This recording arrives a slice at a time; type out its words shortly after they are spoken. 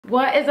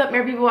What is up,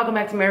 M3RRY people? Welcome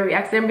back to M3RRY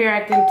Reacts. They're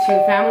reacting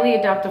to family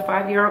adopt a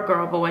 5-year-old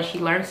girl, but when she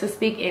learns to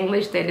speak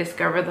English, they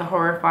discover the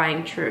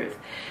horrifying truth.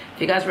 If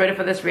you guys ready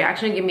for this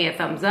reaction, give me a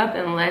thumbs up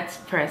and let's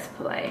press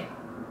play.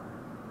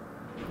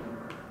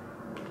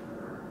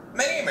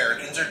 Many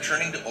Americans are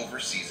turning to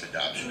overseas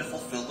adoption to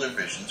fulfill their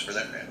visions for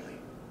their family.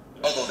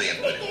 Although they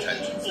have good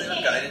intentions, they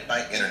are guided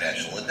by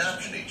international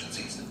adoption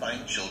agencies to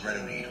find children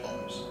who need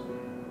homes.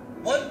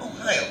 One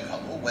Ohio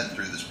couple went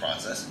through this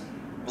process,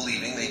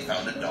 believing they'd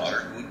found a daughter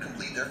who would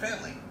complete their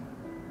family.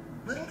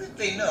 Little did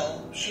they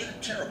know she had a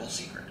terrible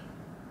secret.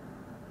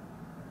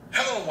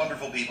 Hello,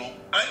 wonderful people.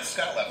 I'm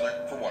Scott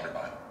Leffler for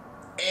WonderBot.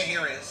 And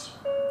here is,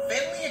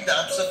 family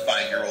adopts a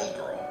 5-year-old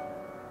girl.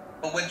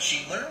 But when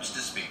she learns to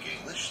speak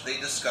English, they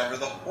discover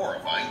the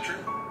horrifying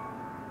truth.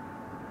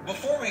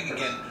 Before we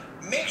begin,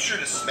 make sure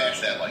to smash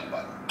that like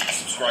button.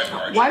 Subscribe to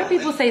our channel. Why do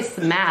people say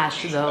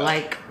smash though?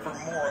 Like, for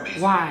more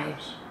amazing why?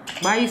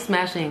 videos. Why are you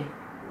smashing?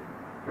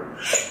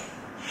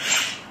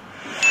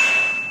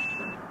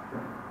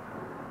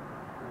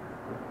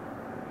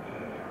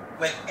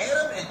 When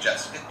Adam and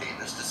Jessica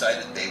Davis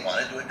decided they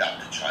wanted to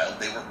adopt a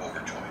child, they were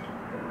overjoyed.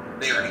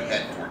 They already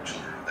had 4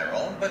 children of their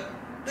own, but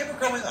they were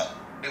growing up.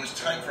 It was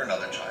time for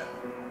another child.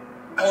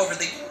 However,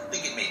 they didn't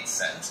think it made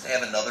sense to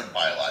have another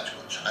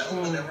biological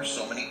child when there were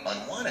so many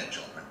unwanted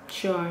children.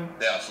 Sure.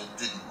 They also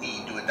didn't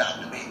need to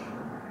adopt a baby.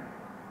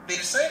 They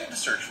decided to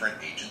search for an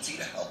agency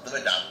to help them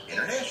adopt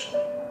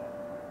internationally.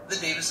 The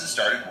Davises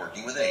started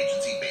working with an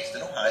agency based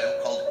in Ohio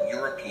called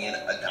European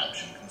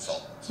Adoption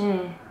Consultants.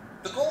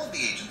 The goal of the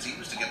agency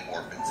was to give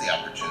orphans the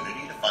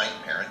opportunity to find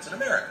parents in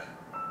America.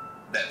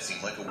 That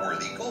seemed like a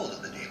worthy goal to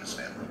the Davis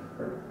family.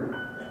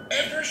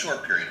 After a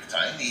short period of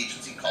time, the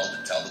agency called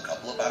to tell the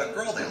couple about a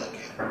girl they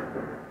located.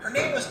 Her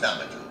name was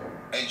Namita,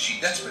 and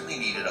she desperately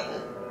needed a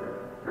home.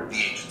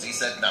 The agency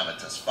said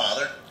Namita's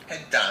father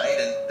had died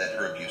and that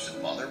her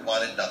abusive mother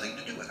wanted nothing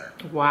to do with her.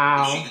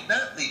 Wow. If she did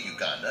not leave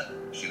Uganda,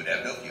 she would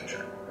have no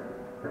future.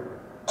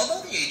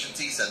 Although the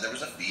agency said there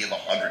was a fee of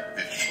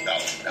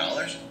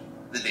 $150,000,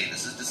 the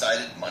Davises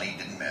decided money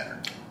didn't matter.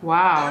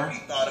 Wow. They already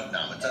thought of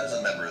Namita as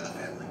a member of the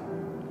family.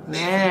 They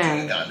Man. flew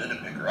to Uganda to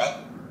pick her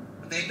up,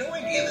 but they had no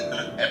idea that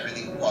not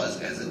everything was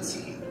as it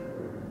seemed.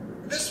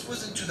 This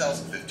was in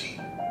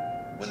 2015.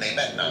 When they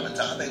met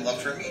Namita, they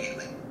loved her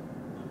immediately.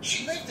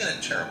 She lived in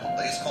a terrible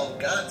place called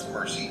God's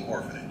Mercy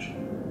Orphanage.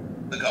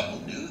 The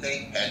couple knew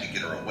they had to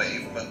get her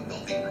away from a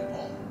filthy group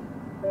home.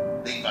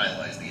 They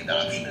finalized the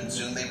adoption, and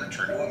soon they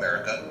returned to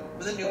America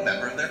with a new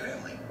member of their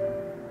family.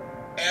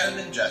 Adam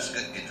and Jessica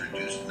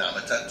introduced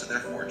Namita to their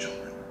 4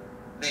 children.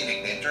 They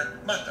nicknamed her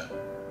Mata.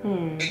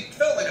 It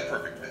felt like a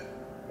perfect fit.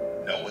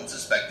 No one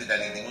suspected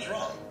anything was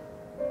wrong.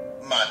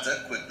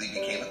 Mata quickly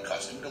became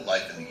accustomed to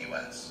life in the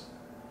U.S.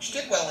 She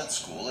did well in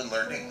school and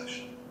learned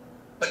English.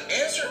 But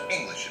as her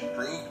English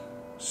improved,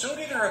 so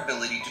did her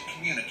ability to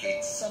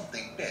communicate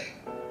something big.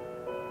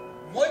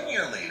 1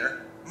 year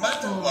later,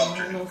 Mata loved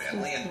her new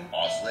family and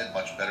also had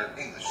much better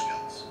English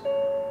skills.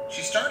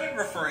 She started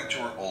referring to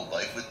her old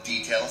life with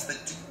details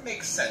that didn't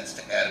make sense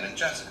to Adam and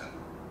Jessica.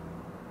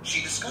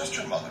 She discussed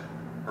her mother,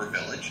 her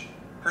village,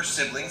 her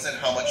siblings, and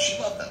how much she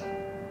loved them.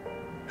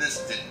 This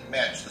didn't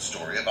match the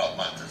story about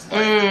Mata's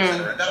life that was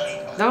in her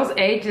adoption file. Those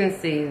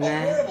agencies,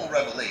 man. A horrible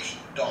revelation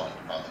dawned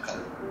upon the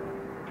couple.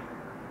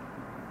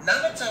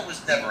 Namita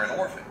was never an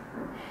orphan.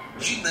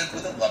 She lived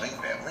with a loving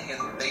family,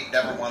 and they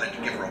never wanted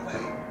to give her away.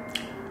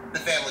 The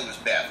family was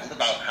baffled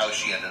about how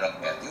she ended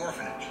up at the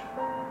orphanage.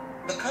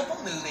 The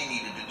couple knew they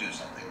needed to do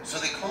something, so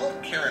they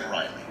called Karen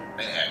Riley,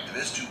 an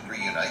activist who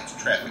reunites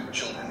trafficked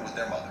children with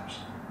their mothers.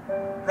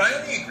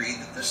 Riley agreed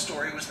that this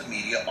story was the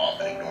media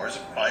often ignores a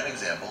prime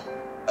example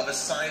of a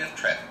side of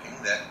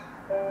trafficking. That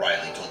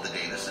Riley told the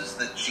Davises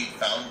that she'd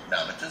found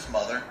Namita's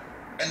mother,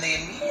 and they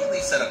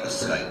immediately set up a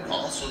Skype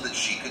call so that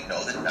she could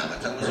know that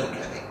Namita was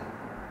okay.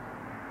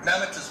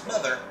 Namita's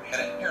mother had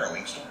a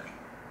harrowing story.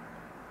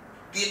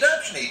 The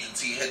adoption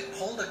agency had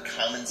pulled a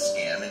common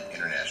scam in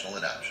international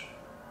adoption.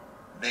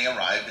 They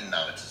arrived in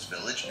Namita's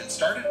village and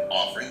started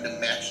offering to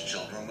match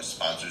children with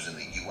sponsors in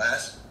the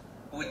U.S.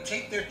 who would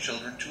take their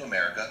children to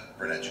America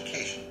for an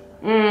education.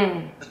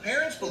 The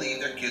parents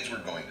believed their kids were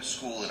going to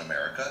school in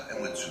America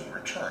and would soon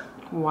return.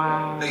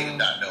 Wow. They did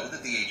not know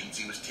that the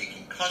agency was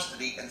taking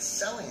custody and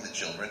selling the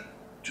children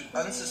to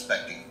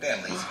unsuspecting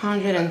families.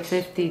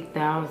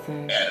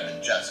 150,000. Adam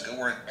and Jessica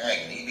were in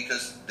agony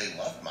because they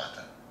loved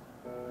Mata,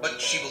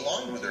 but she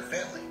belonged with her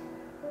family.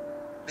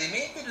 They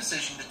made the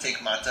decision to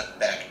take Mata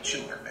back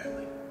to her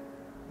family.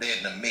 They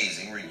had an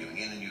amazing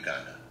reunion in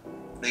Uganda.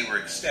 They were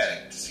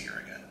ecstatic to see her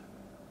again.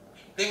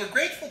 They were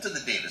grateful to the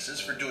Davises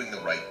for doing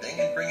the right thing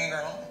and bringing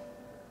her home.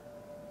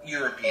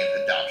 European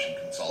adoption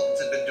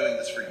consultants had been doing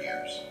this for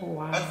years.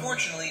 Wow.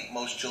 Unfortunately,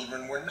 most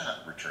children were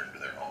not returned to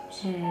their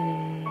homes.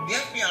 The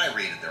FBI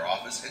raided their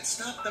office and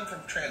stopped them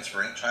from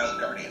transferring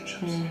child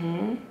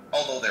guardianships.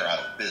 Although they're out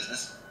of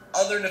business,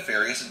 other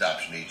nefarious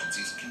adoption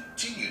agencies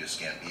continue to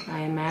scam people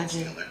and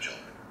steal their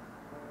children.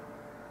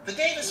 The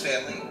Davis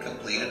family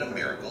completed a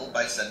miracle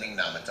by sending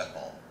Namita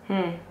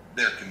home.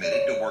 They're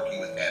committed to working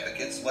with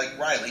advocates like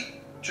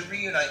Riley to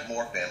reunite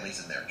more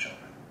families and their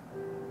children.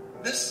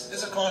 This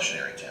is a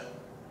cautionary tale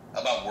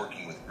about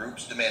working with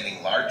groups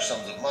demanding large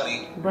sums of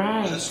money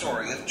with a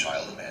story of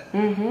child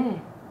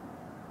abandonment.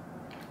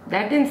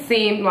 That didn't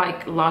seem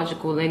like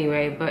logical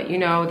anyway, but you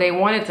know, they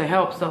wanted to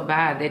help so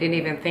bad they didn't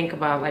even think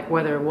about like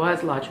whether it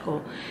was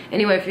logical.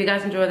 Anyway, if you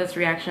guys enjoyed this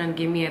reaction,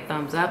 give me a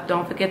thumbs up.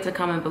 Don't forget to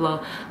comment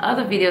below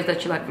other videos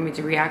that you'd like for me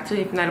to react to.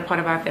 If you're not a part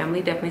of our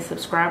family, definitely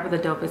subscribe. We're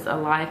the dopest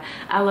alive.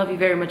 I love you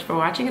very much for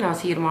watching, and I'll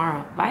see you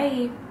tomorrow.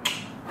 Bye.